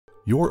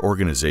Your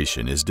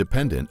organization is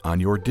dependent on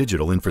your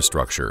digital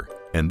infrastructure,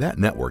 and that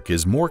network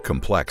is more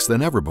complex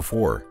than ever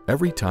before.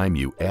 Every time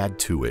you add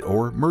to it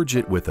or merge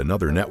it with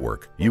another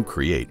network, you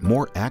create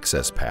more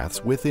access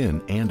paths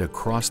within and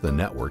across the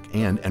network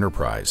and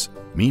enterprise.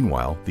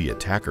 Meanwhile, the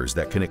attackers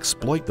that can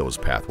exploit those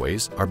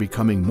pathways are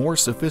becoming more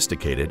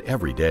sophisticated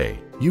every day.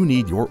 You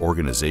need your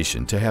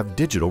organization to have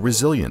digital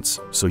resilience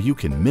so you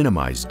can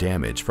minimize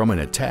damage from an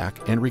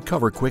attack and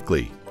recover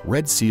quickly.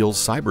 RedSeal's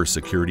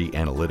cybersecurity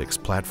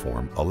analytics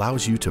platform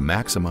allows you to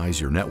maximize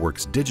your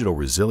network's digital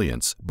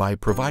resilience by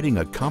providing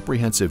a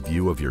comprehensive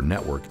view of your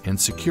network and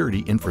security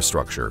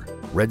infrastructure.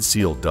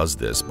 RedSeal does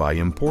this by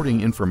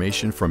importing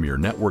information from your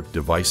network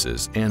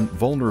devices and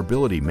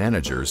vulnerability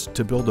managers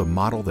to build a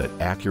model that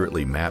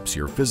accurately maps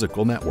your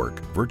physical network,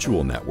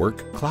 virtual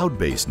network,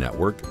 cloud-based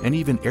network, and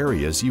even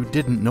areas you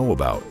didn't know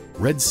about.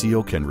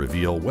 RedSeal can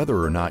reveal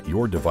whether or not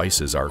your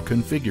devices are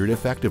configured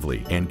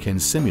effectively and can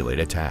simulate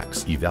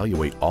attacks,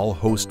 evaluate all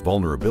host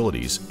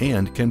vulnerabilities,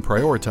 and can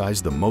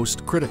prioritize the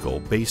most critical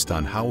based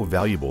on how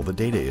valuable the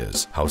data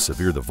is, how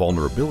severe the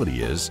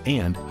vulnerability is,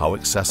 and how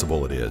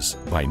accessible it is.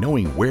 By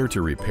knowing where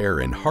to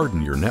repair and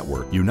harden your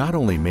network, you not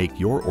only make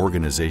your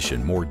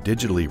organization more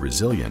digitally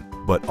resilient,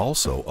 but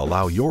also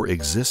allow your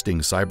existing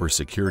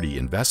cybersecurity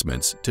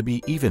investments to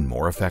be even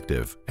more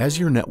effective. As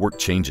your network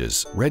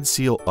changes,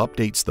 RedSeal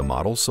updates the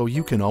model so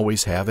you can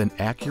always have an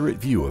accurate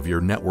view of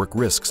your network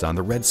risks on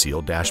the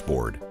RedSeal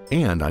dashboard.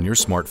 And on your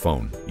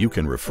smartphone, you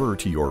can refer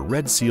to your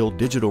RedSeal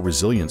Digital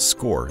Resilience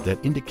Score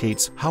that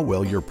indicates how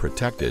well you're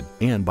protected,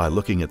 and by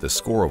looking at the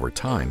score over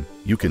time,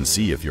 you can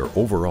see if your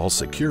overall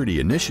security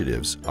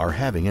initiatives are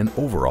having an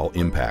overall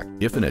impact.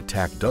 If an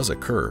attack does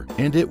occur,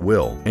 and it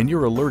will, and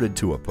you're alerted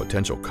to a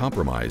potential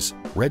compromise,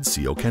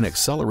 RedSeal can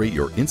accelerate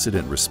your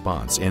incident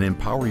response and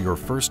empower your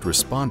first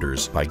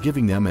responders by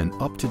giving them an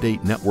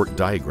up-to-date network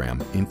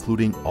diagram,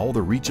 including all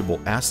the reachable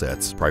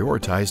assets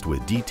prioritized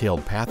with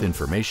detailed path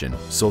information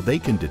so they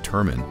can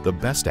determine the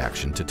best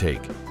action to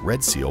take.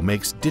 RedSeal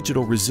makes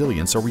digital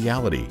resilience a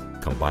reality,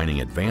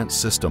 combining advanced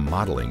system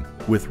modeling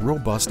with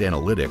robust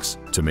analytics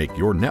to make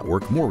your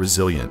network more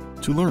resilient.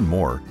 To learn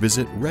more,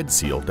 visit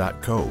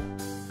redseal.co.